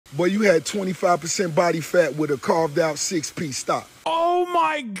Boy, you had 25% body fat with a carved out 6-piece stock. Oh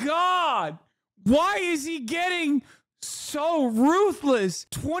my God. Why is he getting so ruthless?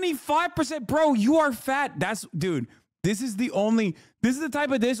 25%, bro, you are fat. That's, dude, this is the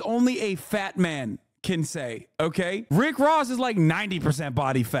type of this only a fat man can say, okay? Rick Ross is like 90%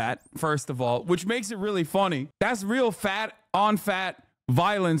 body fat, first of all, which makes it really funny. That's real fat on fat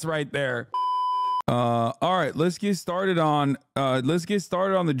violence right there. All right, let's get started on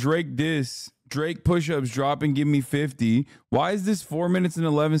the Drake diss. Drake push-ups dropping, give me 50. Why is this 4 minutes and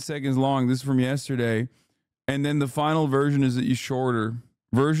 11 seconds long? This is from yesterday. And then the final version is shorter.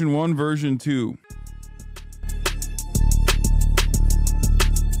 Version 1, version 2.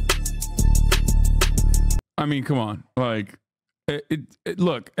 I mean, come on. Like,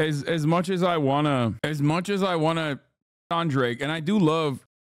 look, as much as I wanna on Drake, and I do love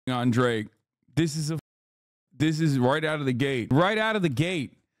on Drake, this is right out of the gate. Right out of the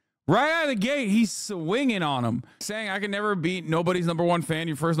gate, he's swinging on him, saying, I can never beat nobody's #1 fan.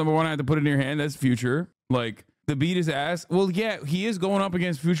 Your first #1, I had to put it in your hand. That's Future. Like, the beat is ass. Well, yeah, he is going up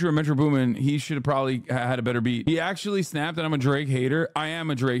against Future and Metro Boomin. He should have probably had a better beat. He actually snapped, and I'm a Drake hater. I am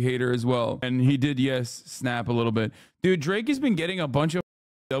a Drake hater as well. And he did, yes, snap a little bit. Dude, Drake has been getting a bunch of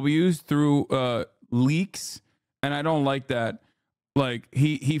W's through leaks, and I don't like that. Like,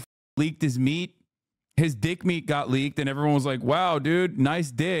 he leaked his meat. His dick meat got leaked, and everyone was like, wow, dude,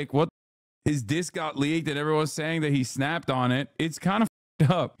 nice dick. What? His disc got leaked, and everyone was saying that he snapped on it. It's kind of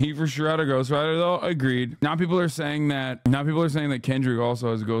up. He for sure had a ghostwriter, though. Agreed. Now people are saying that Kendrick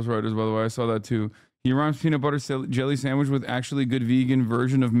also has ghostwriters, by the way. I saw that too. He rhymes peanut butter jelly sandwich with actually good vegan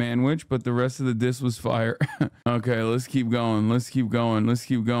version of manwich, but the rest of the diss was fire. Okay, let's keep going. Let's keep going.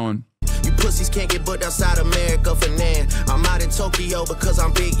 You pussies can't get booked outside America for nan. I'm out in Tokyo because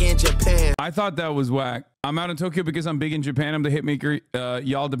I'm big in Japan. I thought that was whack. I'm out in Tokyo because I'm big in Japan. I'm the hitmaker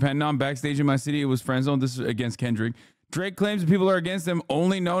y'all depend on. Backstage in my city, it was friend zone. This is against Kendrick. Drake claims people are against him,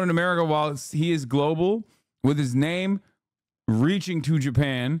 only known in America, while he is global, with his name reaching to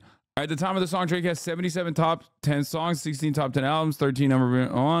Japan. At the time of the song, Drake has 77 top 10 songs, 16 top 10 albums, 13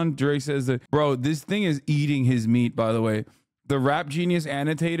 #1. Drake says that, bro, this thing is eating his meat, by the way. The Rap Genius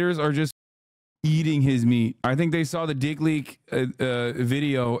annotators are just eating his meat. I think they saw the dick leak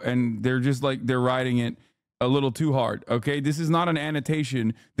video, and they're just like, they're riding it a little too hard, okay? This is not an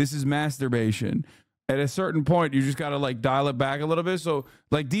annotation. This is masturbation. At a certain point, you just got to like dial it back a little bit. So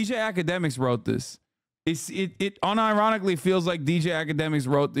like DJ Academics wrote this. It unironically feels like DJ Academics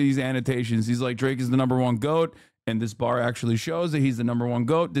wrote these annotations. He's like, Drake is the #1 GOAT. And this bar actually shows that he's the #1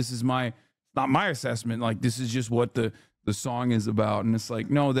 GOAT. This is not my assessment. Like, this is just what the song is about. And it's like,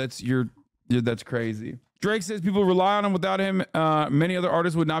 no, that's crazy. Drake says people rely on him. Without him, many other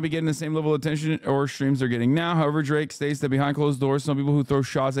artists would not be getting the same level of attention or streams they're getting now. However, Drake states that behind closed doors, some people who throw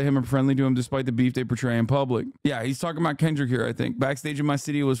shots at him are friendly to him despite the beef they portray in public. Yeah, he's talking about Kendrick here, I think. Backstage in my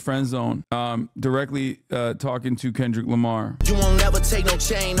city was friend zone. Directly talking to Kendrick Lamar. You won't never take no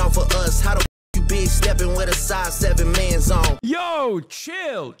chain off of us. How the you big stepping with a size 7 man's on? Yo,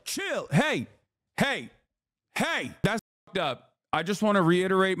 chill. Hey, that's fucked up. I just want to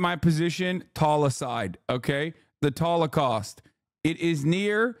reiterate my position, tall aside, okay? The Holocaust. It is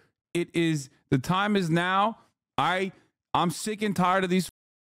near. The time is now. I'm sick and tired of these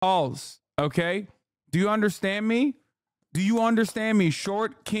talls, okay? Do you understand me? Do you understand me?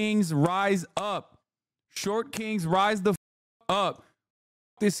 Short kings rise up. Short kings rise the up.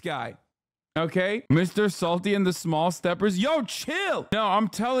 This guy, okay? Mr. Salty and the Small Steppers. Yo, chill. No, I'm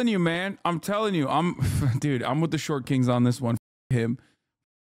telling you, man. I'm telling you. Dude, I'm with the short kings on this one. Him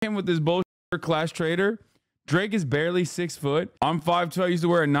with this bullshit Clash Trader. Drake is barely 6 foot. I'm 5'2". I used to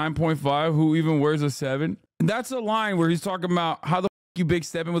wear a 9.5. Who even wears a 7? That's a line where he's talking about how the you big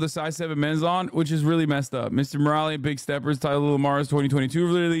stepping with a size 7 men's on, which is really messed up. Mr. Morale and Big Steppers, Tyler Lamar's 2022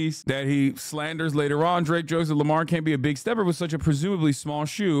 release that he slanders later on. Drake jokes that Lamar can't be a big stepper with such a presumably small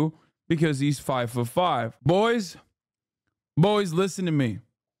shoe because he's 5'5". Boys, listen to me.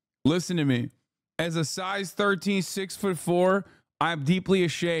 Listen to me. As a size 13, 6'4", I'm deeply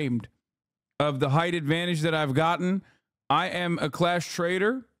ashamed of the height advantage that I've gotten. I am a Clash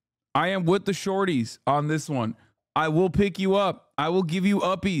Trader. I am with the shorties on this one. I will pick you up. I will give you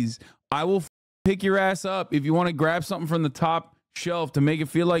uppies. I will pick your ass up if you want to grab something from the top shelf to make it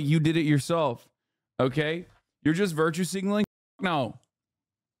feel like you did it yourself. Okay? You're just virtue signaling? No.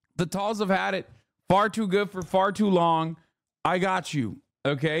 The Talls have had it far too good for far too long. I got you.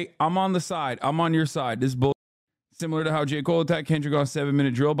 Okay? I'm on the side. I'm on your side. This bull. Similar to how J. Cole attacked Kendrick on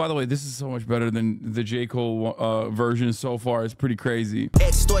 7-minute drill. By the way, this is so much better than the J. Cole version so far. It's pretty crazy.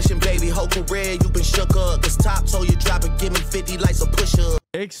 Extortion, baby, whole career, you been shook up. Cause top told you drop it, give me 50 likes a push up.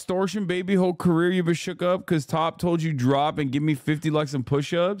 Extortion, baby, whole career you've been shook up because Top told you drop and give me 50 likes and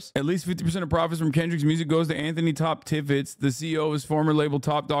push-ups. At least 50% of profits from Kendrick's music goes to Anthony Top Tiffits, the CEO of his former label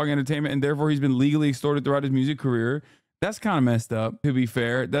Top Dog Entertainment, and therefore he's been legally extorted throughout his music career. That's kind of messed up, to be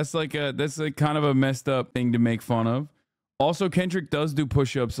fair. That's like kind of a messed up thing to make fun of. Also, Kendrick does do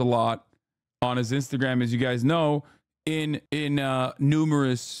push-ups a lot on his Instagram, as you guys know, in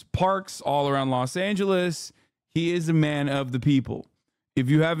numerous parks all around Los Angeles. He is a man of the people. If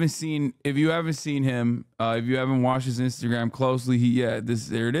you haven't seen him, if you haven't watched his Instagram closely,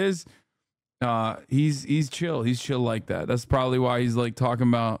 there it is. He's chill. He's chill like that. That's probably why he's like talking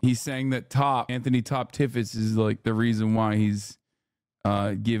about, he's saying that Anthony Top Tiffits is like the reason why he's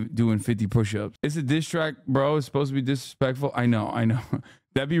doing 50 push-ups. It's a diss track, bro. It's supposed to be disrespectful. I know.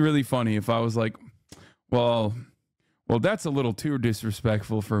 That'd be really funny if I was like, well, that's a little too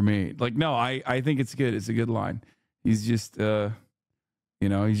disrespectful for me. Like, no, I think it's good. It's a good line. He's just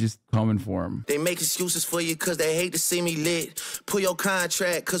he's just coming for him. They make excuses for you because they hate to see me lit. Pull your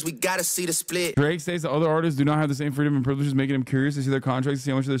contract because we got to see the split. Drake states that other artists do not have the same freedom and privileges, making him curious to see their contracts and see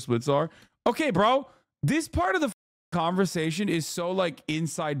how much their splits are. Okay, bro. This part of the conversation is so like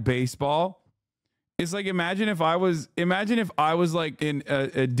inside baseball. It's like, imagine if I was like in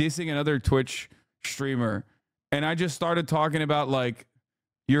dissing another Twitch streamer and I just started talking about like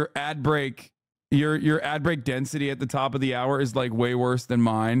your ad break density at the top of the hour is like way worse than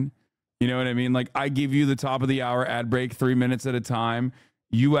mine. You know what I mean? Like, I give you the top of the hour ad break 3 minutes at a time.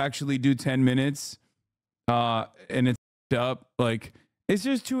 You actually do 10 minutes and it's up. Like, it's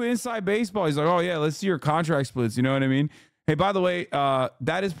just too inside baseball. He's like, oh yeah, let's see your contract splits. You know what I mean? Hey, by the way,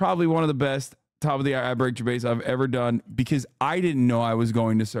 that is probably one of the best top of the hour ad break debates I've ever done because I didn't know I was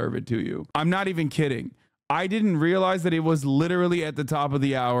going to serve it to you. I'm not even kidding. I didn't realize that it was literally at the top of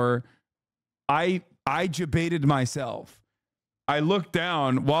the hour. I debated myself. I looked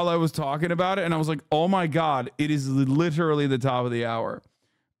down while I was talking about it and I was like, oh my God, it is literally the top of the hour.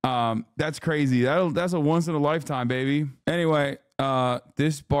 That's crazy. That's a once in a lifetime, baby. Anyway,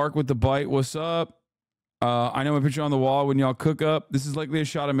 this Bark with the Bite, what's up? I know I put you on the wall when y'all cook up. This is likely a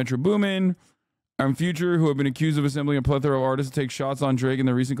shot at Metro Boomin and Future, who have been accused of assembling a plethora of artists to take shots on Drake in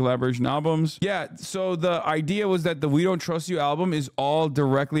their recent collaboration albums. Yeah, so the idea was that the We Don't Trust You album is all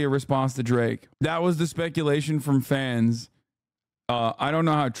directly a response to Drake. That was the speculation from fans. I don't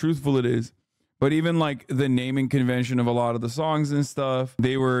know how truthful it is, but even like the naming convention of a lot of the songs and stuff,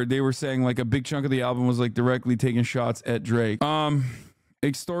 they were saying like a big chunk of the album was like directly taking shots at Drake.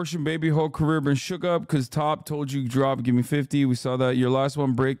 Extortion, baby, whole career been shook up because Top told you drop, give me 50. We saw that. Your last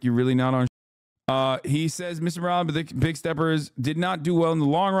one break, you're really not on. He says Mr. Morale, but the Big Steppers did not do well in the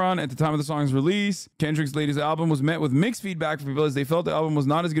long run at the time of the song's release. Kendrick's latest album was met with mixed feedback from people as they felt the album was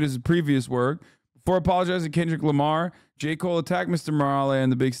not as good as his previous work. Before apologizing to Kendrick Lamar, J. Cole attacked Mr. Morale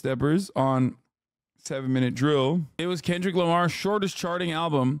and the Big Steppers on 7 Minute Drill. It was Kendrick Lamar's shortest charting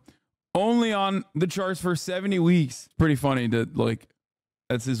album, only on the charts for 70 weeks. Pretty funny that like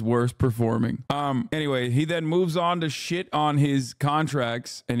that's his worst performing. Anyway, he then moves on to shit on his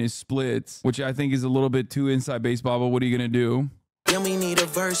contracts and his splits, which I think is a little bit too inside baseball, but what are you gonna do? Then we need a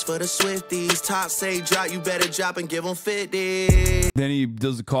verse for the Swifties. Top say drop, you better drop and give them 50. Then he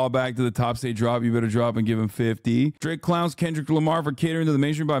does a callback to the Top say drop, you better drop and give him 50. Drake clowns Kendrick Lamar for catering to the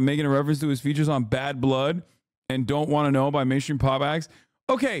mainstream by making a reference to his features on Bad Blood and Don't Want to Know by mainstream pop acts.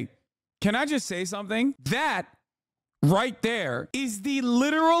 Okay, can I just say something? That right there is the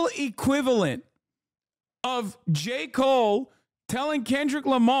literal equivalent of J. Cole telling Kendrick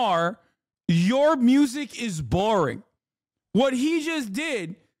Lamar, your music is boring. What he just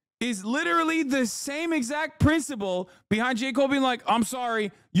did is literally the same exact principle behind J. Cole being like, I'm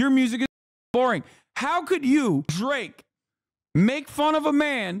sorry, your music is boring. How could you, Drake, make fun of a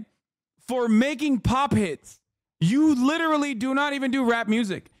man for making pop hits? You literally do not even do rap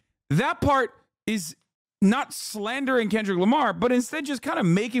music. That part is not slandering Kendrick Lamar, but instead just kind of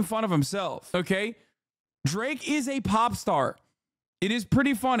making fun of himself, okay? Drake is a pop star. It is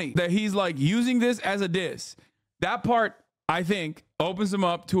pretty funny that he's like using this as a diss. That part, I think, opens him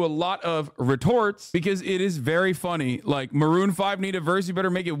up to a lot of retorts because it is very funny. Like, Maroon 5 need a verse, you better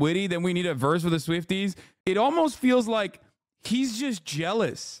make it witty, then we need a verse for the Swifties. It almost feels like he's just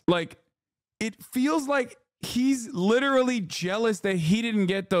jealous. Like, it feels like he's literally jealous that he didn't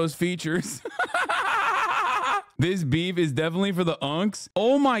get those features. This beef is definitely for the unks.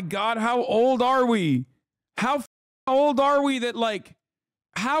 Oh my God, how old are we? How old are we that like,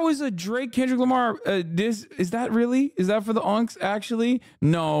 how is a Drake Kendrick Lamar is that really? Is that for the unks actually?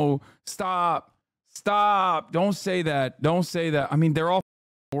 No, stop. Don't say that. Don't say that. I mean, they're all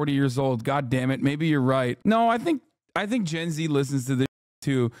 40 years old. God damn it. Maybe you're right. No, I think Gen Z listens to this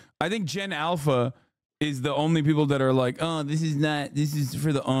too. I think Gen Alpha is the only people that are like, oh, this is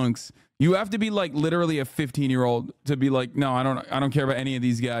for the unks. You have to be like literally a 15-year-old to be like, no, I don't care about any of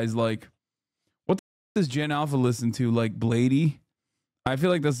these guys. Like, what does Gen Alpha listen to? Like Blady? I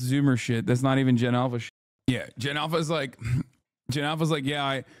feel like that's Zoomer shit. That's not even Gen Alpha shit. Yeah, Gen Alpha's like,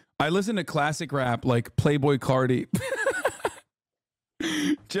 yeah, I listen to classic rap like Playboy Cardi.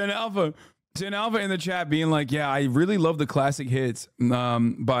 Gen Alpha in the chat being like, yeah, I really love the classic hits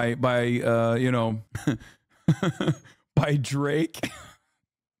by you know, by Drake.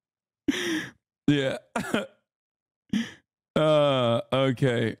 Yeah.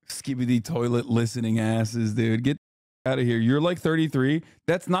 Okay. Skibidi toilet listening asses, dude. Get out of here. You're like 33.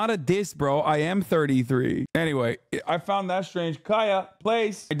 That's not a diss, bro. I am 33. Anyway, I found that strange. Kaya,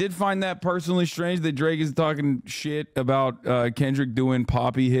 place. I did find that personally strange that Drake is talking shit about Kendrick doing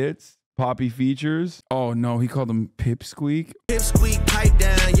poppy hits, poppy features. Oh no, he called them pipsqueak. Pipsqueak, pipe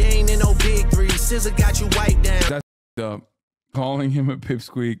down. You ain't in no big three. SZA got you wiped down. That's up. Calling him a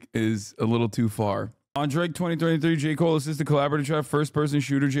pipsqueak is a little too far. On Drake 2023, J. Cole assisted collaborative track first person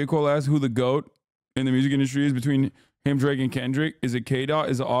shooter. J. Cole asked who the GOAT in the music industry is between him, Drake, and Kendrick. Is it K-Dot?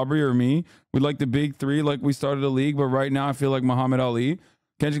 Is it Aubrey or me? We'd like the big three like we started a league, but right now I feel like Muhammad Ali.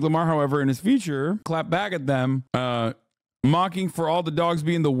 Kendrick Lamar, however, in his feature, clapped back at them, mocking For All the Dogs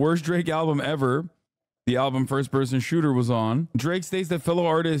being the worst Drake album ever. The album First Person Shooter was on. Drake states that fellow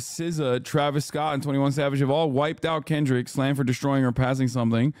artists SZA, Travis Scott, and 21 Savage have all wiped out Kendrick, slammed for destroying or passing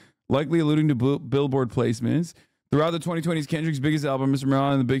something, likely alluding to Billboard placements. Throughout the 2020s, Kendrick's biggest album, Mr.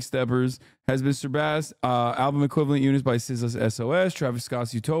 Morale and the Big Steppers, has been surpassed album equivalent units by SZA's SOS, Travis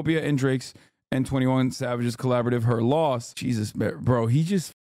Scott's Utopia, and Drake's and 21 Savage's collaborative Her Loss. Jesus, bro, he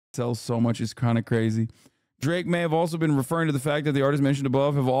just sells so much. It's kind of crazy. Drake may have also been referring to the fact that the artists mentioned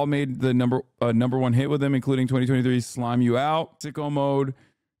above have all made the number one hit with him, including 2023's Slime You Out, Sicko Mode,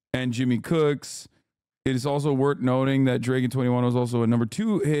 and Jimmy Cooks. It is also worth noting that Drake in 21 was also a number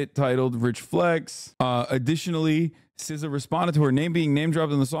 2 hit titled Rich Flex. Additionally, SZA responded to her name being name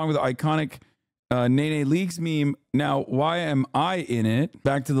dropped in the song with the iconic Nene Leaks meme. Now, why am I in it?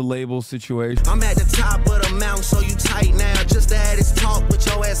 Back to the label situation. I'm at the top of the mountain, so you tight now. Just to have this talk with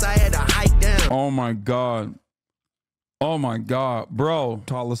your ass, I had to hike down. Oh my God. Oh my God. Bro,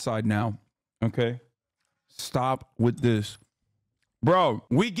 tall aside now. Okay? Stop with this. Bro,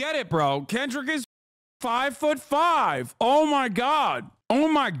 we get it, bro. Kendrick is 5'5". Oh my God. Oh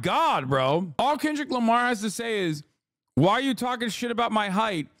my God, bro. All Kendrick Lamar has to say is, why are you talking shit about my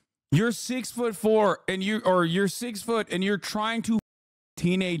height? You're 6'4" and you're 6 foot and you're trying to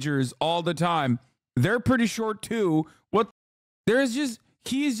teenagers all the time. They're pretty short too.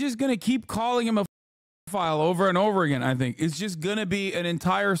 He's just gonna keep calling him a file over and over again. I think it's just gonna be an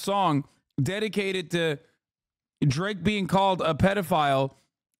entire song dedicated to Drake being called a pedophile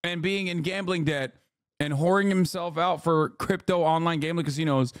and being in gambling debt and whoring himself out for crypto online gambling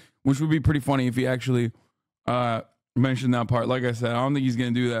casinos, which would be pretty funny if he actually mentioned that part. Like I said, I don't think he's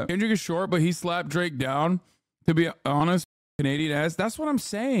gonna do that. Kendrick is short, but he slapped Drake down. To be honest, Canadian ass. That's what I'm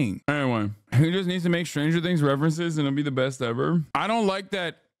saying. Anyway, he just needs to make Stranger Things references and it'll be the best ever. I don't like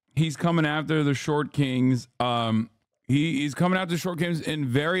that he's coming after the Short Kings. He's coming after Short Kings in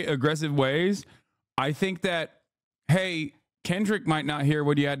very aggressive ways. I think that, hey, Kendrick might not hear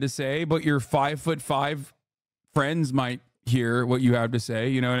what you had to say, but your 5'5" friends might hear what you have to say.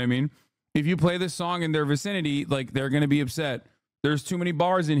 You know what I mean? If you play this song in their vicinity, like, they're going to be upset. There's too many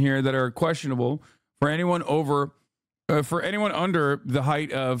bars in here that are questionable for anyone under the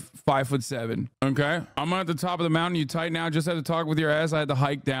height of 5'7". Okay, I'm at the top of the mountain. You tight now. Just had to talk with your ass. I had to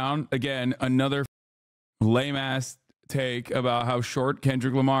hike down again. Another lame ass take about how short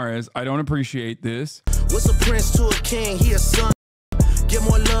Kendrick Lamar is. I don't appreciate this. What's a prince to a king? He a son. Get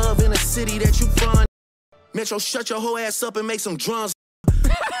more love in a city that you from. Metro, shut your whole ass up and make some drums.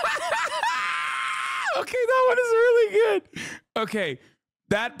 Okay, that one is really good. Okay,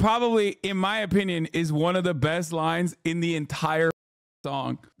 that probably, in my opinion, is one of the best lines in the entire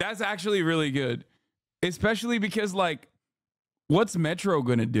song. That's actually really good. Especially because, like, what's Metro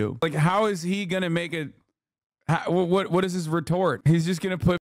gonna do? Like, how is he gonna make it? What is his retort? He's just gonna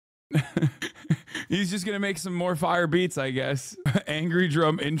put he's just gonna make some more fire beats, I guess. Angry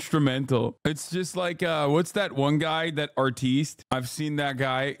drum instrumental. It's just like what's that one guy, that artiste? I've seen that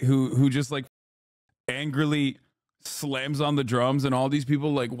guy who just like angrily slams on the drums and all these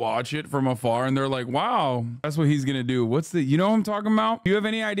people like watch it from afar and they're like, wow, that's what he's gonna do. What's the, you know what I'm talking about? Do you have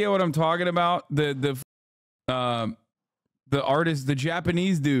any idea what I'm talking about? The artist, the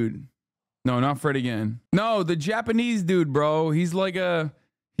Japanese dude. No, not Fred again. No, the Japanese dude, bro. He's like a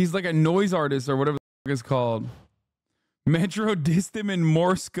noise artist or whatever the fuck it's called. Metro dissed him in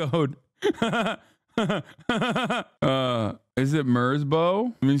Morse code. Is it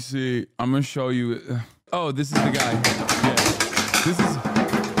Mersbo? Let me see. I'm gonna show you. Oh, this is the guy. Yeah.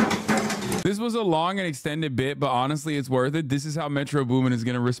 This was a long and extended bit, but honestly, it's worth it. This is how Metro Boomin is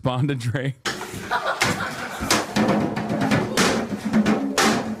gonna respond to Drake.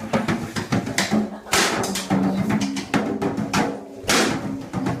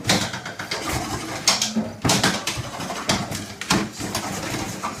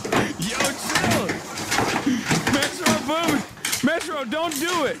 Metro, don't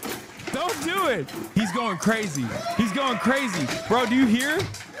do it. Don't do it. He's going crazy. He's going crazy. Bro, do you hear?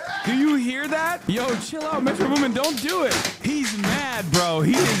 Do you hear that? Yo, chill out, Metro Boomin. Don't do it. He's mad, bro.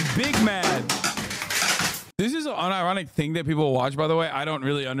 He is big mad. This is an unironic thing that people watch, by the way. I don't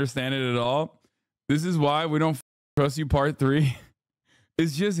really understand it at all. This is why we don't trust you part 3.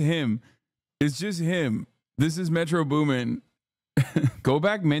 It's just him. It's just him. This is Metro Boomin. Go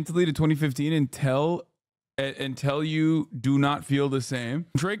back mentally to 2015 and tell you do not feel the same.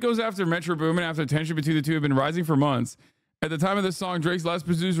 Drake goes after Metro Boomin after tension between the two have been rising for months. At the time of this song, Drake's last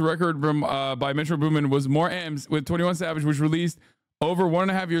produced record by Metro Boomin was More M's with 21 Savage, which released over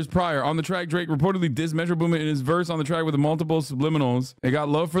 1.5 years prior. On the track, Drake reportedly dissed Metro Boomin in his verse on the track with multiple subliminals. They got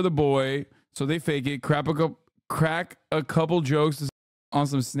love for the boy, so they fake it, crack a couple jokes on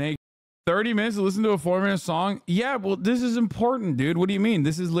some snake. 30 minutes to listen to a 4-minute song? Yeah, well, this is important, dude. What do you mean?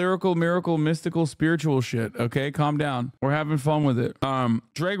 This is lyrical, miracle, mystical, spiritual shit, okay? Calm down. We're having fun with it.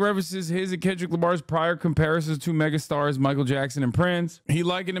 Drake references his and Kendrick Lamar's prior comparisons to megastars Michael Jackson and Prince. He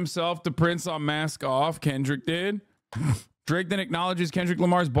likened himself to Prince on Mask Off. Kendrick did. Drake then acknowledges Kendrick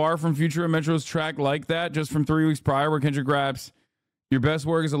Lamar's bar from Future and Metro's track Like That, just from 3 weeks prior, where Kendrick raps, "Your best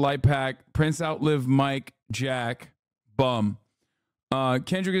work is a light pack. Prince outlived Mike Jack. Bum."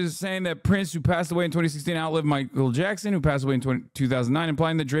 Kendrick is saying that Prince, who passed away in 2016, outlived Michael Jackson, who passed away in 2009,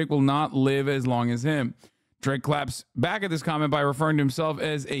 implying that Drake will not live as long as him. Drake claps back at this comment by referring to himself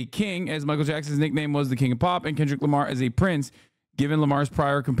as a king, as Michael Jackson's nickname was the King of Pop, and Kendrick Lamar as a prince. Given Lamar's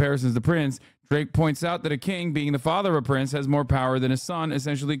prior comparisons to Prince, Drake points out that a king, being the father of a prince, has more power than a son,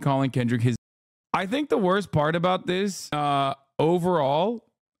 essentially calling Kendrick his. I think the worst part about this overall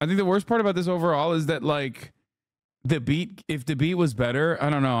is that, like, the beat, if the beat was better,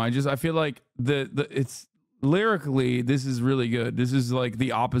 I don't know. I feel like it's lyrically, this is really good. This is like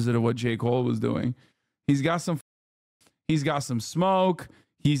the opposite of what J. Cole was doing. He's got some smoke.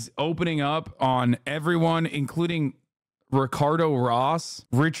 He's opening up on everyone, including Ricardo Ross,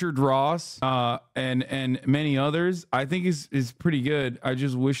 Richard Ross, and many others. I think is pretty good. I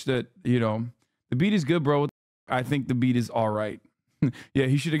just wish that, the beat is good, bro. I think the beat is all right. Yeah,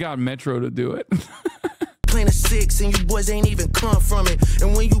 he should have got Metro to do it. Playing a 6 and you boys ain't even come from it.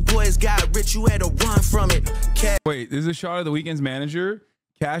 And when you boys got rich, you had to run from it. Wait, this is a shot of the Weeknd's manager,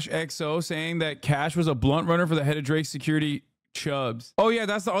 Cash XO, saying that Cash was a blunt runner for the head of Drake's security, Chubbs. Oh yeah,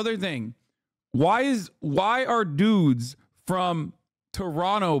 that's the other thing. Why are dudes from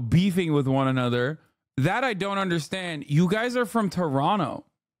Toronto beefing with one another? That I don't understand. You guys are from Toronto.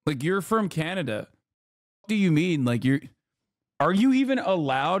 Like, you're from Canada. What do you mean? Like, are you even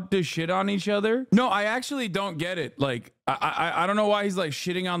allowed to shit on each other? No, I actually don't get it. Like, I don't know why he's like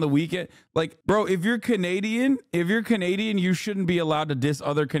shitting on the Weeknd. Like, bro, if you're Canadian, you shouldn't be allowed to diss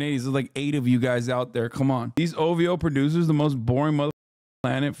other Canadians. There's like 8 of you guys out there. Come on. These OVO producers, the most boring mother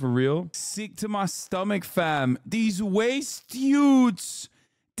planet for real. Sick to my stomach, fam. These waste youths.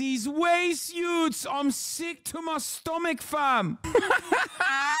 I'm sick to my stomach, fam.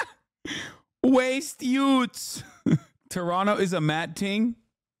 Waste youths. Toronto is a Matt Ting.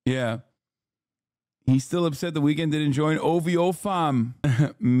 Yeah. He's still upset the Weeknd didn't join OVO fam.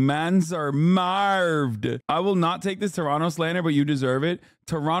 Mans are marved. I will not take this Toronto slander, but you deserve it.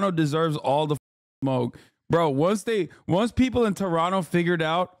 Toronto deserves all the smoke. Bro, once people in Toronto figured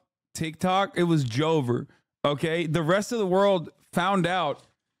out TikTok, it was Jover. Okay? The rest of the world found out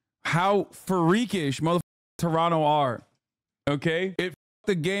how freakish motherfuckers Toronto are. Okay? It fucked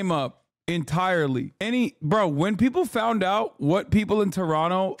the game up entirely. When people found out what people in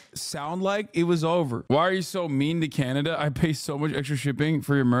Toronto sound like, it was over. Why are you so mean to Canada? I pay so much extra shipping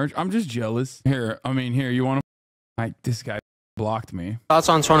for your merch. I'm just jealous. Here, you want to... This guy blocked me. Thoughts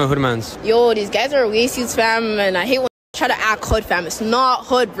on Toronto Hoodmans? Yo, these guys are waste youths, fam, and I hate when you try to act hood, fam. It's not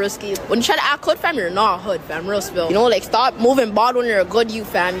hood, brisky. When you try to act hood, fam, you're not hood, fam. Real spill. Like, stop moving bod when you're a good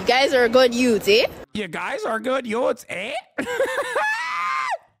youth, fam. You guys are good youths, eh? You guys are good youths, eh?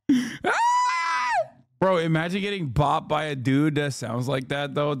 Bro, imagine getting bopped by a dude that sounds like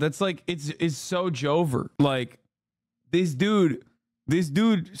that, though. That's like, it's so Jover. Like, this dude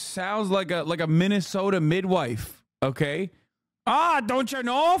sounds like a Minnesota midwife. Okay. Ah, don't you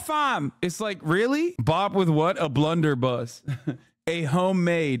know, fam? It's like, really? Bop with what? A blunderbuss. a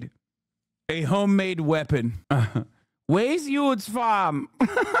homemade weapon. Where's yours, fam?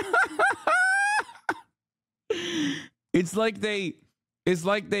 It's like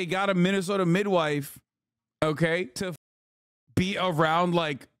they got a Minnesota midwife, okay, to be around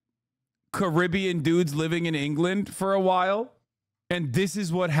like Caribbean dudes living in England for a while, and this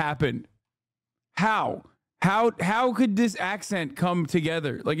is what happened. How could this accent come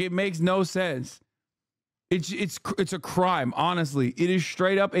together? Like, it makes no sense. It's a crime, honestly. It is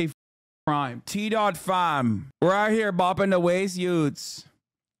straight up a crime. T.fam. We're out here bopping the waist youths.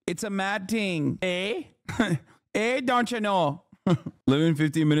 It's a mad thing. Eh? Eh, don't you know? Living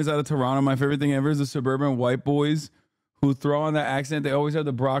 15 minutes out of Toronto, my favorite thing ever is the suburban white boys who throw on that accent. They always have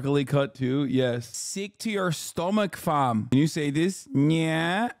the broccoli cut too. Yes. Sick to your stomach, fam. Can you say this?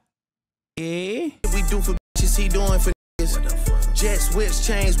 Yeah. Eh? We do for bitches, he doing for niggas. Jet switch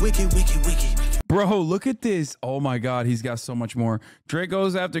chains, wiki. Bro, look at this. Oh my God, he's got so much more. Drake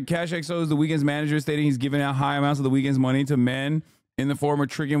goes after Cash XO's The Weeknd's manager, stating he's giving out high amounts of The Weeknd's money to men in the form of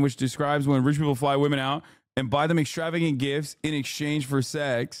tricking, which describes when rich people fly women out and buy them extravagant gifts in exchange for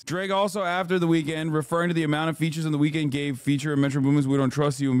sex. Drake also after The Weeknd, referring to the amount of features on The Weeknd gave Future and Metro Boomin's We Don't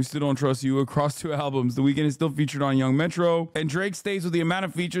Trust You and We Still Don't Trust You across 2 albums. The Weeknd is still featured on Young Metro. And Drake states with the amount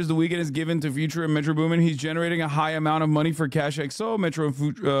of features The Weeknd has given to Future and Metro Boomin, he's generating a high amount of money for Cash XO. Metro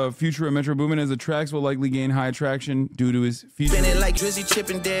and Future and Metro Boomin, as the tracks will likely gain high attraction due to his features. Spinning like Drizzy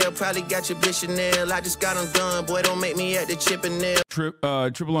Chippendale, probably got your bitch Chanel. I just got them done, boy, don't make me at the Chippendale.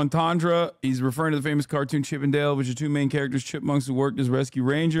 Triple Entendre, he's referring to the famous cartoon Chippendale, which is 2 main characters, chipmunks who worked as rescue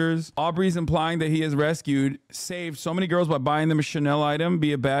rangers. Aubrey's implying that he has saved so many girls by buying them a Chanel item,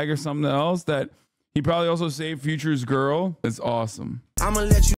 be a bag or something else, that he probably also saved Future's girl. That's awesome. I'ma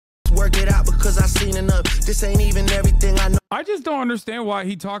let you work it out because I seen enough. This ain't even everything I know. I just don't understand why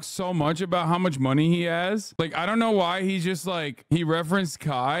he talks so much about how much money he has. Like, I don't know why he's just like, he referenced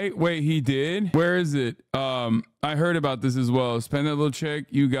Kai. Wait, he did? Where is it? I heard about this as well. Spend that little check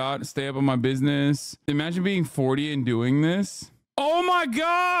you got, stay up on my business. Imagine being 40 and doing this. Oh my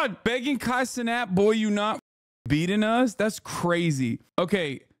God! Begging Kai Cenat, boy, you not beating us? That's crazy.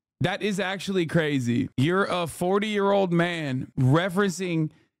 Okay, that is actually crazy. You're a 40-year-old man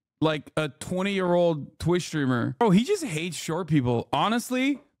referencing like a 20-year-old Twitch streamer. Bro, he just hates short people.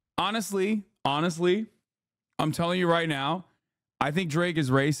 Honestly, I'm telling you right now, I think Drake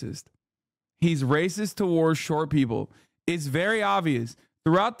is racist. He's racist towards short people. It's very obvious.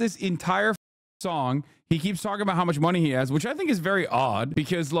 Throughout this entire song, he keeps talking about how much money he has, which I think is very odd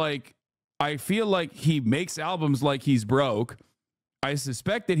because, like, I feel like he makes albums like he's broke. I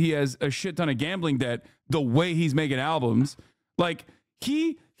suspect that he has a shit ton of gambling debt the way he's making albums. Like,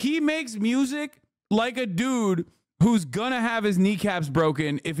 he makes music like a dude who's gonna have his kneecaps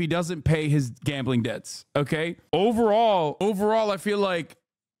broken if he doesn't pay his gambling debts. Okay. Overall, I feel like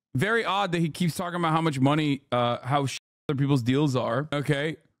very odd that he keeps talking about how much money, how other people's deals are.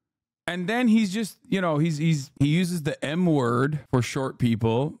 Okay. And then he's just, you know, he uses the M word for short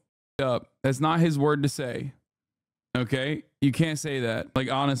people. That's not his word to say. Okay. You can't say that. Like,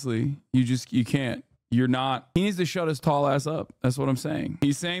 honestly, you can't. You're not. He needs to shut his tall ass up. That's what I'm saying.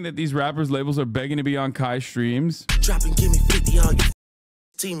 He's saying that these rappers' labels are begging to be on Kai's streams. Drop and give me 50, all you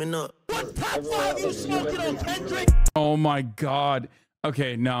teaming up. What top 5 you smoking on, Kendrick? Oh my God.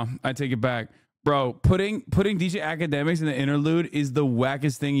 Okay, no, I take it back. Bro, putting DJ Academics in the interlude is the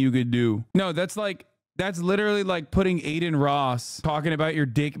wackest thing you could do. No, that's literally like putting Aiden Ross talking about your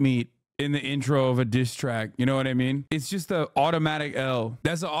dick meat in the intro of a diss track. You know what I mean? It's just an automatic L.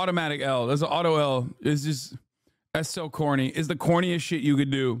 That's an automatic L. That's an auto L. It's just, that's so corny. It's the corniest shit you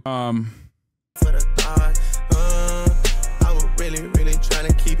could do. For the thought, I was really trying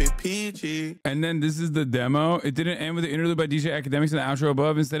to keep it PG. And then this is the demo. It didn't end with the interlude by DJ Academics in the outro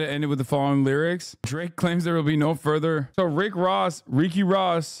above. Instead, it ended with the following lyrics. Drake claims there will be no further. So Ricky Ross,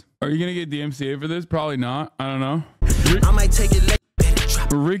 are you gonna get DMCA for this? Probably not. I don't know. I might take it later.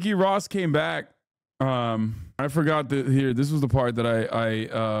 But Ricky Ross came back. I forgot that here. This was the part that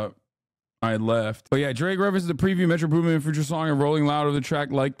I left. But yeah, Drake references the preview Metro Boomin and Future song and Rolling Loud of the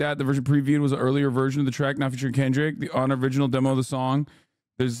track like that. The version previewed was an earlier version of the track, not featuring Kendrick. The unoriginal demo of the song.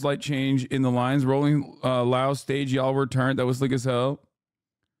 There's a slight change in the lines. Rolling Loud stage, y'all were turned. That was slick as hell.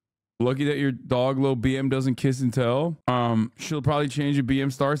 Lucky that your dog low BM doesn't kiss and tell. She'll probably change your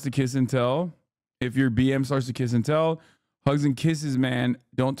BM starts to kiss and tell. If your BM starts to kiss and tell. Hugs and Kisses, man.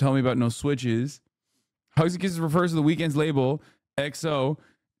 Don't tell me about no switches. Hugs and Kisses refers to the Weeknd's label, XO.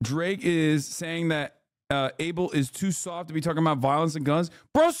 Drake is saying that Abel is too soft to be talking about violence and guns.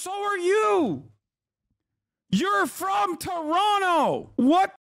 Bro, so are you. You're from Toronto.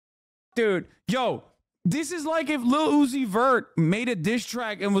 What? Dude, yo, this is like if Lil Uzi Vert made a diss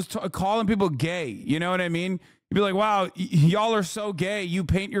track and was calling people gay. You know what I mean? You'd be like, wow, y'all are so gay. You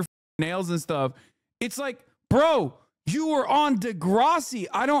paint your nails and stuff. It's like, bro, you were on Degrassi.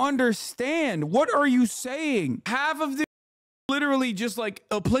 I don't understand. What are you saying? Half of this literally just like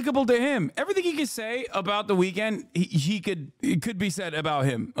applicable to him. Everything he could say about The Weeknd, it could be said about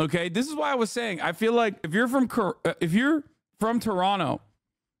him. Okay, this is why I was saying I feel like if you're from Toronto,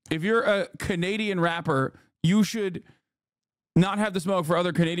 if you're a Canadian rapper, you should not have the smoke for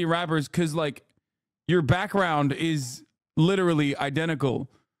other Canadian rappers because like your background is literally identical.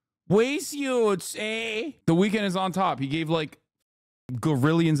 Waste youths, eh? The Weeknd is on top. He gave like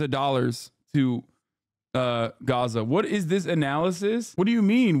gorillions of dollars to Gaza. What is this analysis? What do you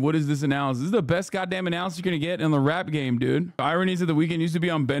mean? What is this analysis? This is the best goddamn analysis you're gonna get in the rap game, dude. Irony is that The Weeknd used to be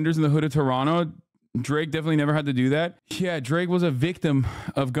on Benders in the hood of Toronto. Drake definitely never had to do that. Yeah, Drake was a victim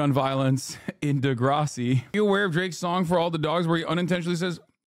of gun violence in Degrassi. Are you aware of Drake's song For All the Dogs where he unintentionally says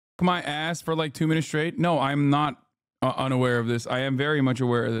my ass for like 2 minutes straight? No, I'm not unaware of this. I am very much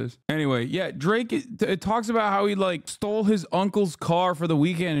aware of this. Anyway, yeah, Drake, it talks about how he like stole his uncle's car for The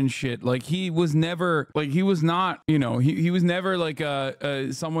Weeknd and shit. Like he was never, like he was not, you know, he was never like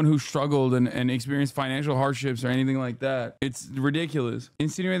someone who struggled and experienced financial hardships or anything like that. It's ridiculous.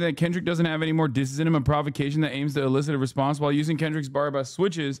 Insinuating that Kendrick doesn't have any more disses in him, a provocation that aims to elicit a response while using Kendrick's bar about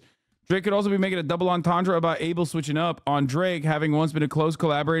switches. Drake could also be making a double entendre about Abel switching up on Drake, having once been a close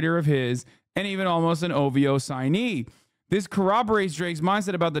collaborator of his and even almost an OVO signee. This corroborates Drake's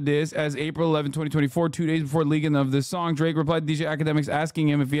mindset about the diss, as April 11, 2024, 2 days before leaking of this song, Drake replied to DJ Academics asking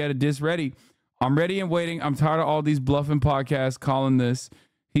him if he had a diss ready. I'm ready and waiting. I'm tired of all these bluffing podcasts calling this.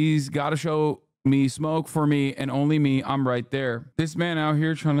 He's got to show me smoke for me and only me. I'm right there. This man out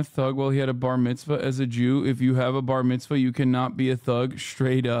here trying to thug while he had a bar mitzvah as a Jew. If you have a bar mitzvah, you cannot be a thug.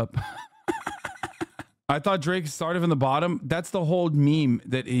 Straight up. I thought Drake started from the bottom. That's the whole meme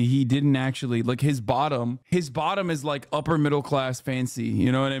that he didn't actually like. His bottom is like upper middle class fancy.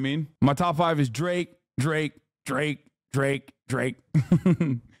 You know what I mean? My top 5 is Drake. God,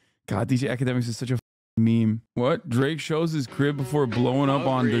 DJ Academics is such a meme. What? Drake shows his crib before blowing up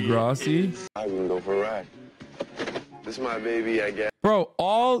on Degrassi? I can go for a ride. This is my baby, I guess. Bro,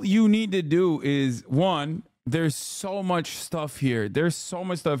 all you need to do is, one, there's so much stuff here.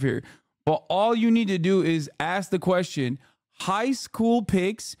 But all you need to do is ask the question, high school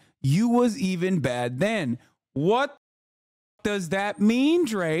pics, you was even bad then. What does that mean,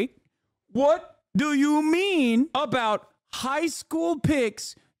 Drake? What do you mean about high school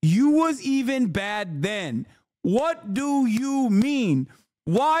pics, you was even bad then? What do you mean?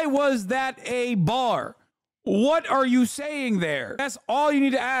 Why was that a bar? What are you saying there? That's all you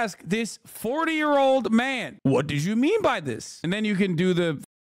need to ask this 40-year-old man. What did you mean by this? And then you can do the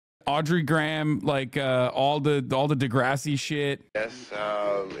Audrey Graham, like all the Degrassi shit. Yes,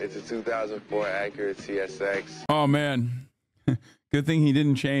 it's a 2004 Acura TSX. Oh man, good thing he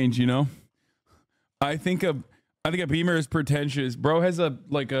didn't change. You know, I think a Beamer is pretentious. Bro has a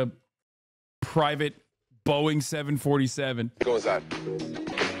private Boeing 747. Go inside.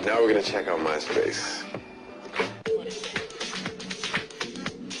 Now we're gonna check out MySpace.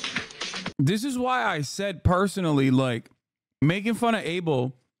 This is why I said personally, like making fun of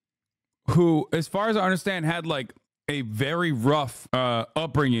Abel, who, as far as I understand, had like a very rough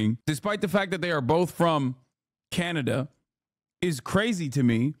upbringing, despite the fact that they are both from Canada, is crazy to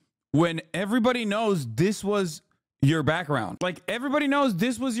me when everybody knows this was your background. Like, everybody knows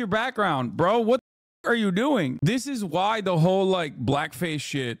this was your background, bro. What the are you doing? This is why the whole like blackface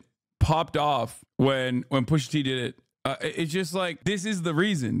shit popped off when Pusha T did it. It's just like, this is the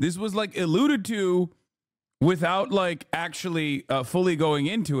reason. This was like alluded to without like actually fully going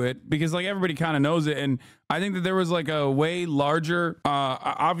into it, because like everybody kind of knows it. And I think that there was like a way larger,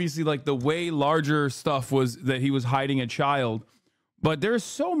 obviously like the way larger stuff was that he was hiding a child, but there's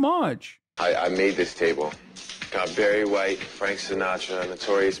so much. I made this table. Got Barry White, Frank Sinatra,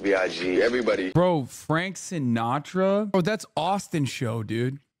 Notorious B.I.G., everybody. Bro, Frank Sinatra? Bro, that's Austin Show,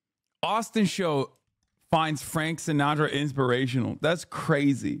 dude. Austin Show finds Frank Sinatra inspirational. That's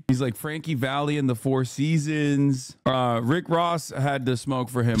crazy. He's like Frankie Valli in the Four Seasons. Rick Ross had to smoke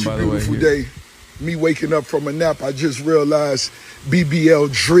for him, by the way. Beautiful day. Me waking up from a nap, I just realized BBL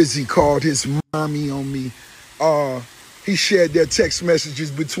Drizzy called his mommy on me. He shared their text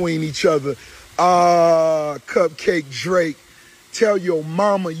messages between each other. Cupcake Drake, tell your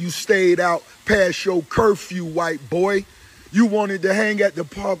mama you stayed out past your curfew, white boy. You wanted to hang at the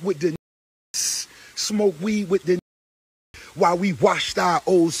park with the smoke weed with the while we washed our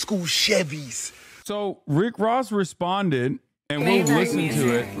old school Chevys. So Rick Ross responded, and we'll listen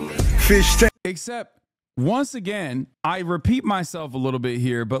to it. Fish tank. Except, once again, I repeat myself a little bit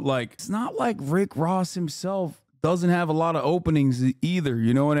here, but like, it's not like Rick Ross himself doesn't have a lot of openings either.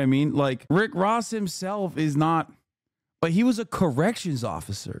 You know what I mean? Like, Rick Ross himself is not, but he was a corrections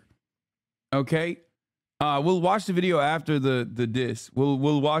officer. Okay? We'll watch the video after the diss.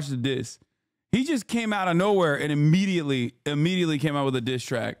 We'll watch the diss. He just came out of nowhere and immediately came out with a diss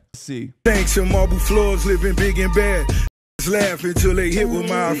track. Let's see. Thanks to marble floors, living big and bad. Laugh until they hit with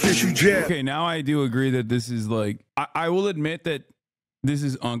my official jab. Okay, now I do agree that this is like, I will admit that this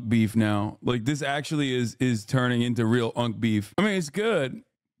is unk beef now. Like, this actually is turning into real unk beef. I mean, it's good,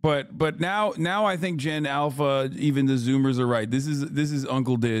 but now I think Gen Alpha, even the Zoomers are right. This is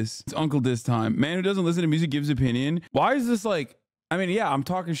Uncle Diss. It's Uncle Diss time. Man who doesn't listen to music gives opinion. Why is this like? I mean, yeah, I'm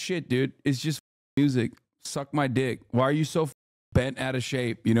talking shit, dude. It's just music. Suck my dick. Why are you so bent out of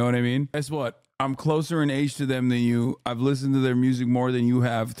shape? You know what I mean? Guess what? I'm closer in age to them than you. I've listened to their music more than you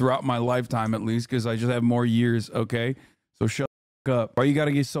have throughout my lifetime, at least, because I just have more years, okay? So shut up. Why you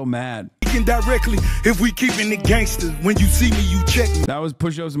gotta get so mad? Directly, if we keeping the gangsters, when you see me, you check me. That was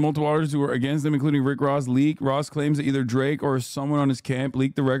push-ups and multiple artists who were against them, including Rick Ross. Ross claims that either Drake or someone on his camp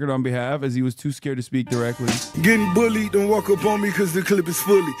leaked the record on behalf as he was too scared to speak directly. Getting bullied, don't walk up on me because the clip is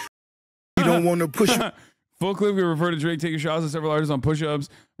fully. You don't want to push me. Full clip, we refer to Drake taking shots at several artists on push-ups.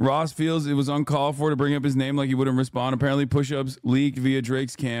 Ross feels it was uncalled for to bring up his name like he wouldn't respond. Apparently, push-ups leaked via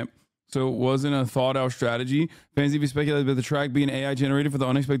Drake's camp, so it wasn't a thought-out strategy. Fans even speculated about the track being AI generated for the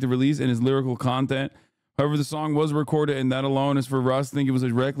unexpected release and his lyrical content. However, the song was recorded, and that alone is for Ross to think it was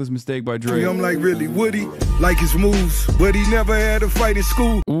a reckless mistake by Drake. I'm like, really, Woody, like his moves, but he never had a fight in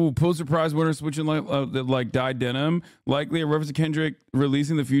school. Ooh, Pulitzer Prize winner switching like dyed denim. Likely a reference to Kendrick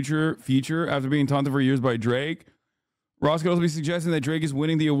releasing the feature after being taunted for years by Drake. Ross could also be suggesting that Drake is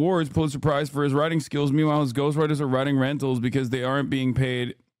winning the awards Pulitzer Prize for his writing skills. Meanwhile, his ghostwriters are writing rentals because they aren't being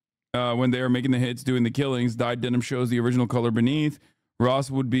paid when they are making the hits, doing the killings. Dyed denim shows the original color beneath.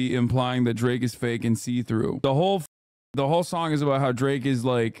 Ross would be implying that Drake is fake and see-through. The whole song is about how Drake is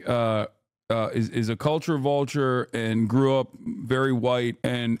like is a culture vulture and grew up very white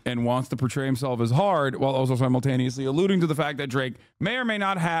and wants to portray himself as hard, while also simultaneously alluding to the fact that Drake may or may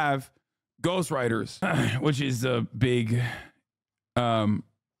not have ghostwriters, which is a big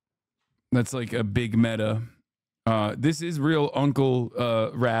that's like a big meta. This is real uncle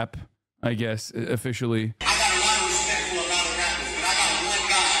rap, I guess, officially.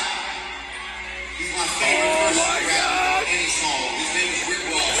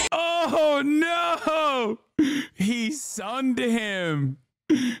 Oh no, he sunned him,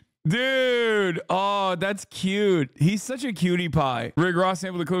 dude. Oh, that's cute. He's such a cutie pie. Rick Ross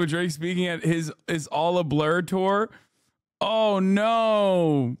sampled the clip of Drake speaking at his All a Blur tour. Oh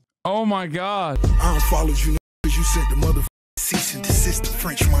no. Oh my God. I unfollowed you because you sent the mother cease and desist to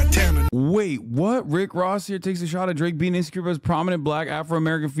French Montana. Wait, what? Rick Ross here takes a shot at Drake being insecure about his prominent black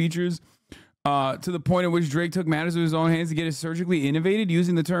Afro-American features. To the point at which Drake took matters into his own hands to get it surgically innovated,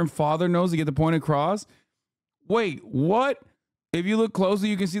 using the term father nose to get the point across. Wait, what? If you look closely,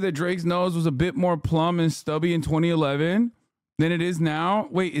 you can see that Drake's nose was a bit more plumb and stubby in 2011 than it is now.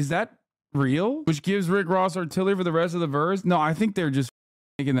 Wait, is that real? Which gives Rick Ross artillery for the rest of the verse? No, I think they're just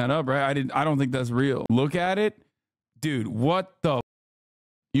making that up, right? I don't think that's real. Look at it. Dude, what the?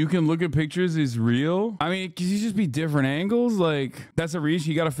 You can look at pictures is real. I mean, could you just be different angles? Like, that's a reach.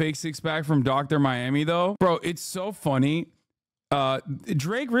 You got a fake six-pack from Dr. Miami, though. Bro, it's so funny.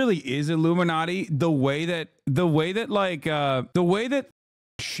 Drake really is Illuminati. The way that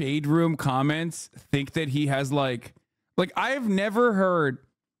Shade Room comments think that he has like I've never heard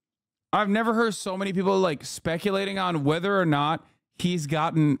so many people like speculating on whether or not he's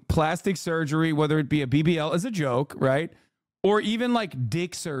gotten plastic surgery, whether it be a BBL as a joke, right? Or even like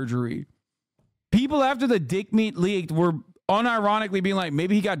dick surgery. People after the dick meat leaked were unironically being like,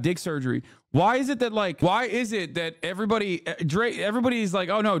 maybe he got dick surgery. Why is it that everybody's like,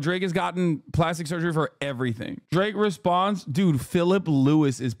 oh no, Drake has gotten plastic surgery for everything? Drake responds, dude, Philip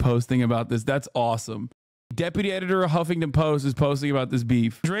Lewis is posting about this. That's awesome. Deputy editor of Huffington Post is posting about this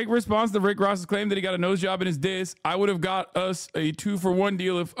beef. Drake responds to Rick Ross's claim that he got a nose job in his diss. I would have got us a 2-for-1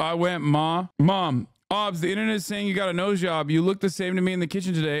 deal if I went, Mom. Obs, the internet is saying you got a nose job. You look the same to me in the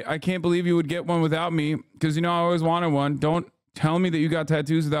kitchen today. I can't believe you would get one without me because, you know, I always wanted one. Don't tell me that you got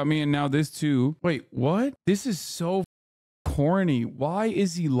tattoos without me and now this too. Wait, what? This is so corny. Why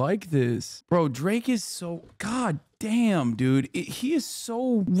is he like this? Bro, Drake is so... God damn, dude. He is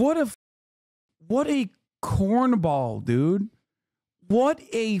so... What a cornball, dude. What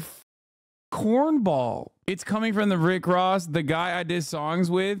a cornball. It's coming from the Rick Ross, the guy I did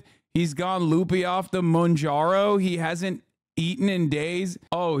songs with. He's gone loopy off the Monjaro. He hasn't eaten in days.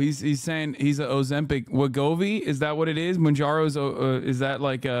 Oh, he's saying he's a Ozempic Wegovy. Is that what it is? Monjaro is that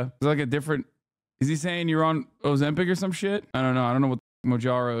like a different? Is he saying you're on Ozempic or some shit? I don't know. I don't know what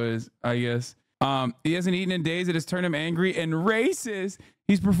Monjaro is. I guess. He hasn't eaten in days. It has turned him angry and racist.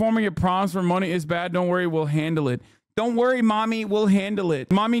 He's performing at proms for money is bad. Don't worry, we'll handle it. Don't worry, mommy, we'll handle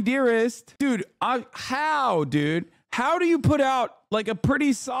it. Mommy dearest, dude. How, dude? How do you put out like a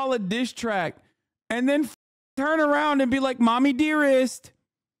pretty solid diss track and then turn around and be like, mommy dearest,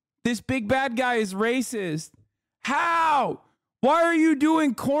 this big bad guy is racist? How? Why are you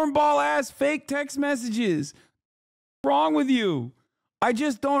doing cornball ass fake text messages? What's wrong with you? I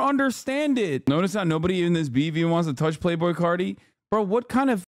just don't understand it. Notice how nobody in this beef even wants to touch Playboy Cardi? Bro, what kind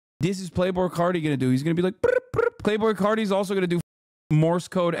of diss is Playboy Cardi gonna do? He's gonna be like, Playboy Cardi's also gonna do Morse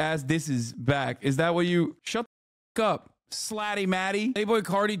code as this is back. Is that what you? Shut the up, Slatty Matty. Playboy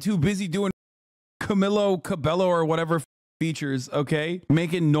Cardi too busy doing Camilo Cabello or whatever features, okay?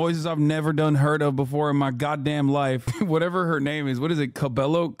 Making noises I've never heard of before in my goddamn life. Whatever her name is. What is it?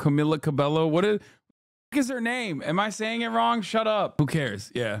 Camila Cabello? What is her name? Am I saying it wrong? Shut up. Who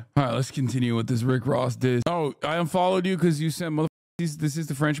cares? Yeah. All right, let's continue with this Rick Ross diss. Oh, I unfollowed you because you sent this is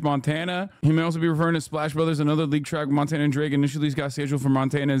the French Montana. He may also be referring to Splash Brothers, another leak track Montana and Drake initially got scheduled for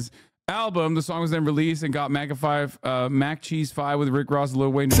Montana's album. The song was then released and got Mac Cheese 5 with Rick Ross, Lil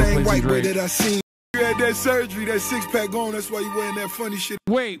Wayne, same white boy that I seen. You had that surgery, that six-pack going. That's why you wearing that funny shit.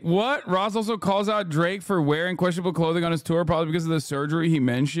 Wait, what? Ross also calls out Drake for wearing questionable clothing on his tour, probably because of the surgery he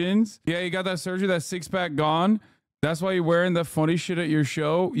mentions. Yeah, you got that surgery, that six-pack gone. That's why you're wearing the funny shit at your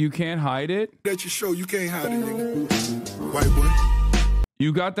show. You can't hide it. At your show, you can't hide it, nigga. White boy.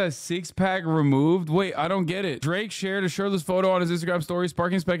 You got that six-pack removed? Wait, I don't get it. Drake shared a shirtless photo on his Instagram story,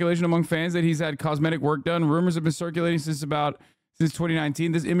 sparking speculation among fans that he's had cosmetic work done. Rumors have been circulating since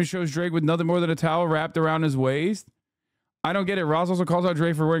 2019. This image shows Drake with nothing more than a towel wrapped around his waist. I don't get it. Ross also calls out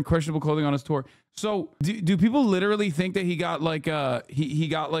Drake for wearing questionable clothing on his tour. So do people literally think that he got like a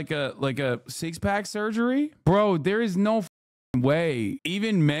six-pack surgery? Bro, there is no way.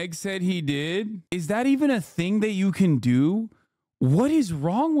 Even Meg said he did. Is that even a thing that you can do? What is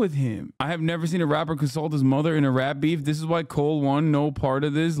wrong with him? I have never seen a rapper consult his mother in a rap beef. This is why Cole won no part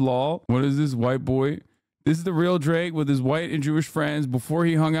of this law. What is this white boy? This is the real Drake with his white and Jewish friends before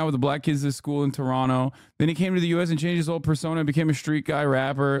he hung out with the black kids at school in Toronto. Then he came to the U.S. and changed his whole persona and became a street guy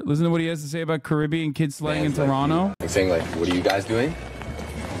rapper. Listen to what he has to say about Caribbean kid slang in Toronto. Like saying like, what are you guys doing?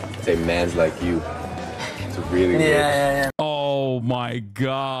 Say man's like you. It's really weird. Yeah. Oh my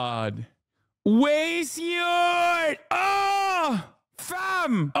God. Waste your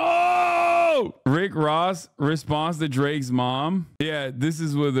fam. Oh, Rick Ross response to Drake's mom. Yeah, this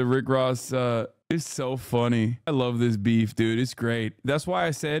is where the Rick Ross is so funny. I love this beef, dude. It's great. That's why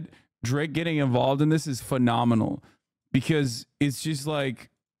I said Drake getting involved in this is phenomenal, because it's just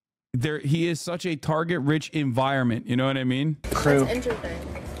like he is such a target-rich environment. You know what I mean? That's interesting.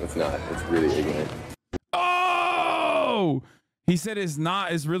 It's not. It's really ignorant. Oh, he said it's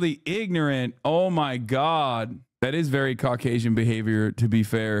not. It's really ignorant. Oh my God. That is very Caucasian behavior, to be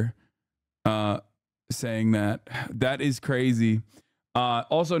fair. Saying that is crazy.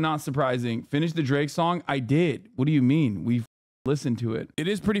 Also not surprising. Finish the Drake song. I did. What do you mean? We've listened to it. It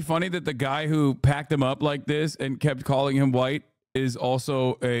is pretty funny that the guy who packed him up like this and kept calling him white is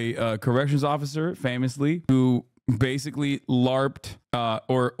also a corrections officer, famously, who basically LARPed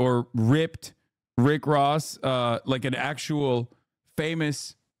or ripped Rick Ross like an actual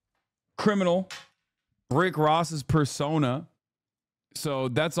famous criminal, Rick Ross's persona. So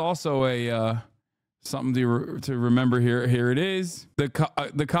that's also a something to remember here. Here it is. The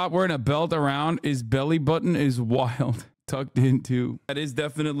cop wearing a belt around his belly button is wild. Tucked in too. That is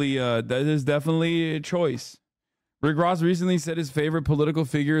definitely a choice. Rick Ross recently said his favorite political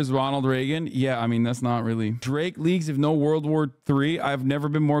figure is Ronald Reagan. Yeah, I mean, that's not really. Drake leaks if no World War III. I've never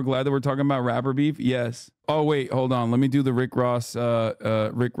been more glad that we're talking about rapper beef. Yes. Oh, wait, hold on. Let me do the Rick Ross, the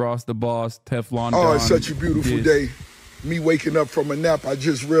boss, Teflon Don. Oh, it's such a beautiful day. Me waking up from a nap, I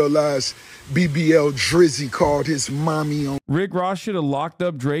just realized BBL Drizzy called his mommy on. Rick Ross should have locked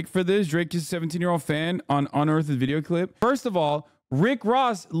up Drake for this. Drake is a 17-year-old fan on Unearthed video clip. First of all, Rick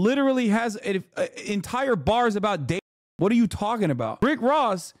Ross literally has entire bars about dating. What are you talking about? Rick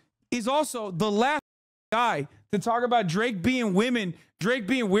Ross is also the last guy to talk about Drake being weird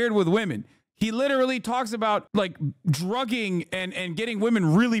with women. He literally talks about like drugging and getting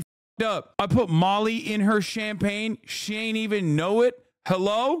women really f***ed up. I put Molly in her champagne. She ain't even know it.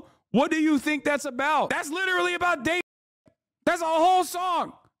 Hello? What do you think that's about? That's literally about dating. That's a whole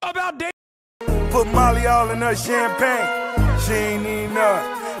song about dating. Put Molly all in her champagne. She ain't even know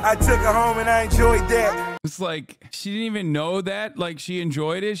it. I took her home and I enjoyed that. It's like, she didn't even know that. Like, she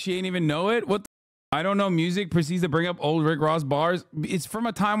enjoyed it. She ain't even know it. What the? I don't know music. Proceeds to bring up old Rick Ross bars. It's from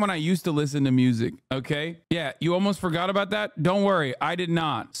a time when I used to listen to music. Okay. Yeah. You almost forgot about that. Don't worry. I did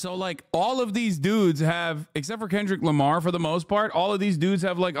not. So like all of these dudes have, except for Kendrick Lamar for the most part, all of these dudes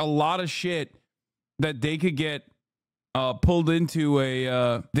have like a lot of shit that they could get pulled into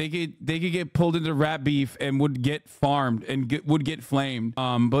they could get pulled into rap beef and would get farmed and would get flamed.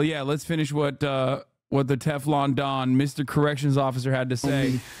 But yeah, let's finish what the Teflon Don, Mr. Corrections Officer, had to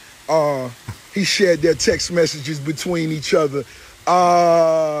say. He shared their text messages between each other.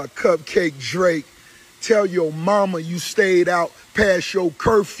 Cupcake Drake, tell your mama you stayed out past your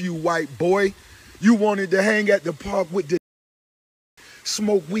curfew, white boy. You wanted to hang at the park with the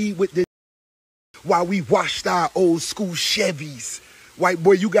smoke weed with the while we washed our old school Chevys. White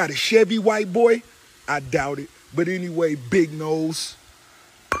boy, you got a Chevy, white boy? I doubt it. But anyway, big nose.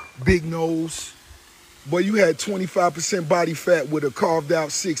 Big nose. Boy, you had 25% body fat with a carved out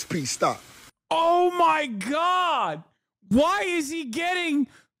 6-piece. Stop. Oh my God. Why is he getting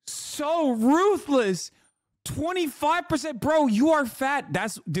so ruthless? 25%. Bro, you are fat.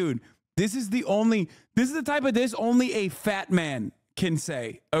 Dude, this is the type of this only a fat man can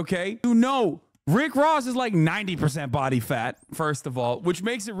say. Okay. You know, Rick Ross is like 90% body fat, first of all, which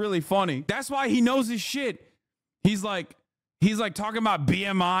makes it really funny. That's why he knows his shit. He's like talking about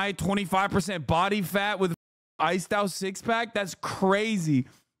BMI, 25% body fat with iced out 6-pack. That's crazy.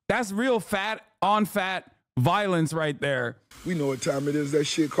 That's real fat on fat violence right there. We know what time it is. That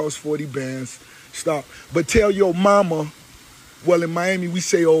shit costs 40 bands. Stop. But tell your mama, well, in Miami, we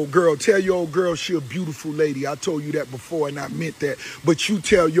say old girl. Tell your old girl she a beautiful lady. I told you that before, and I meant that. But you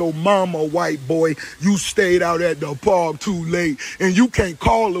tell your mama, white boy, you stayed out at the park too late, and you can't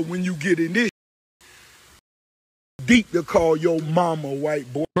call her when you get in this deep to call your mama,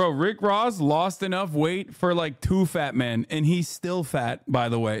 white boy. Bro, Rick Ross lost enough weight for like 2 fat men, and he's still fat, by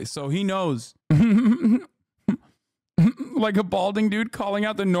the way. So he knows. Like a balding dude calling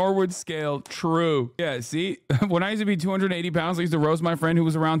out the Norwood scale. True. Yeah, see? When I used to be 280 pounds, I used to roast my friend who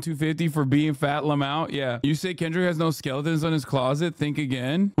was around 250 for being fat Lamau. Yeah. You say Kendrick has no skeletons on his closet? Think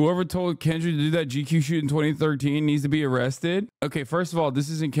again. Whoever told Kendrick to do that GQ shoot in 2013 needs to be arrested. Okay, first of all, this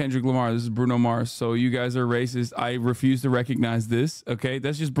isn't Kendrick Lamar. This is Bruno Mars. So you guys are racist. I refuse to recognize this. Okay?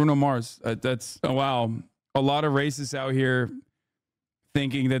 That's just Bruno Mars. Oh, wow. A lot of racists out here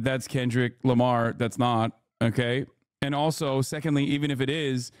thinking that that's Kendrick Lamar. That's not. Okay? And also, secondly, even if it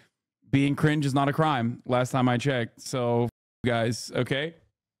is, being cringe is not a crime. Last time I checked. So, guys, okay?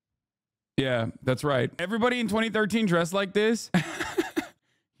 Yeah, that's right. Everybody in 2013 dressed like this.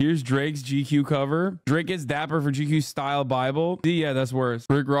 Here's Drake's GQ cover. Drake gets dapper for GQ style Bible. Yeah, that's worse.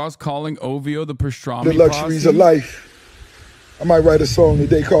 Rick Ross calling OVO the pastrami The luxuries of life. I might write a song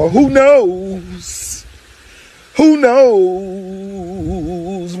today called Who Knows? Who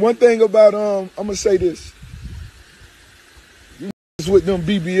knows? One thing about, I'm going to say this. With them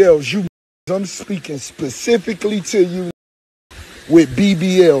BBLs, I'm speaking specifically to you with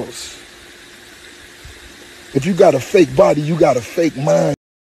BBLs. If you got a fake body, you got a fake mind.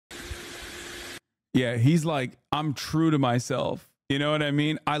 Yeah, he's like, I'm true to myself. You know what I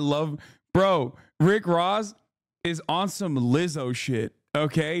mean? Bro, Rick Ross is on some Lizzo shit,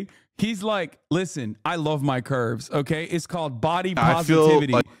 okay? He's like, listen, I love my curves, okay? It's called body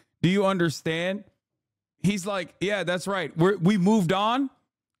positivity. Do you understand? He's like, yeah, that's right. We moved on.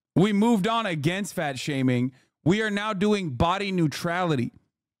 We moved on against fat shaming. We are now doing body neutrality.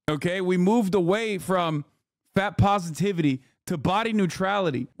 Okay. We moved away from fat positivity to body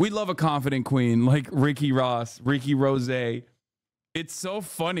neutrality. We love a confident queen like Ricky Rose. It's so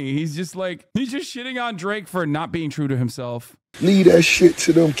funny. He's just shitting on Drake for not being true to himself. Leave that shit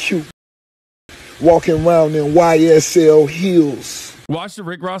to them cute walking around in YSL heels. Watch the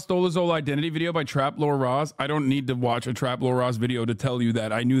Rick Ross Stole His Old Identity video by Trap Lord Ross. I don't need to watch a Trap Lord Ross video to tell you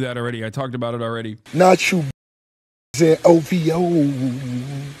that. I knew that already. I talked about it already. Not you and OVO.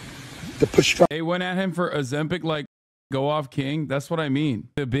 The pastrami. They went at him for Ozempic like go off king. That's what I mean.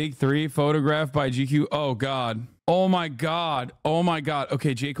 The Big 3 photographed by GQ. Oh, God. Oh, my God. Oh, my God.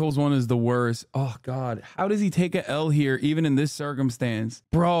 Okay, J. Cole's one is the worst. Oh, God. How does he take a L here even in this circumstance?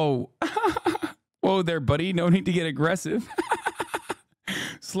 Bro. Whoa there, buddy. No need to get aggressive.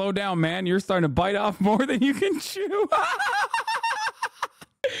 Slow down, man. You're starting to bite off more than you can chew.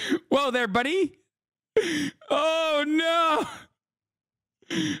 Whoa there, buddy. Oh, no.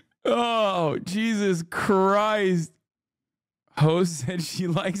 Oh, Jesus Christ. Host said she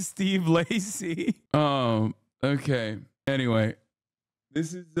likes Steve Lacy. Oh, okay. Anyway,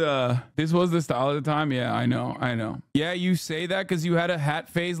 This was the style at the time. Yeah, I know. Yeah, you say that because you had a hat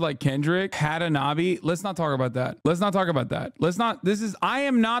phase like Kendrick. Hasanabi. Let's not talk about that. I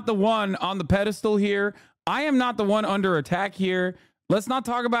am not the one on the pedestal here. I am not the one under attack here. Let's not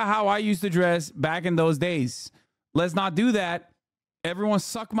talk about how I used to dress back in those days. Let's not do that. Everyone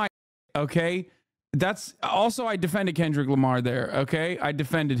suck my, okay? That's also, I defended Kendrick Lamar there, okay? I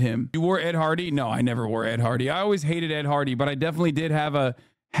defended him. You wore Ed Hardy? No, I never wore Ed Hardy. I always hated Ed Hardy, but I definitely did have a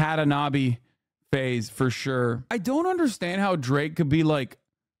Hasanabi phase for sure. I don't understand how Drake could be like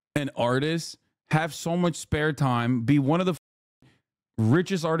an artist, have so much spare time, be one of the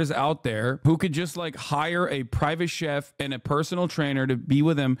richest artists out there who could just like hire a private chef and a personal trainer to be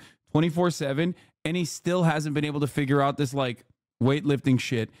with him 24/7, and he still hasn't been able to figure out this like weightlifting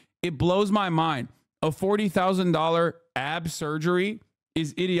shit. It blows my mind. A $40,000 ab surgery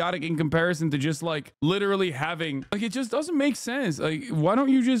is idiotic in comparison to just like literally having, like, it just doesn't make sense. Like, why don't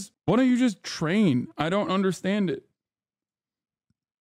you just train? I don't understand it.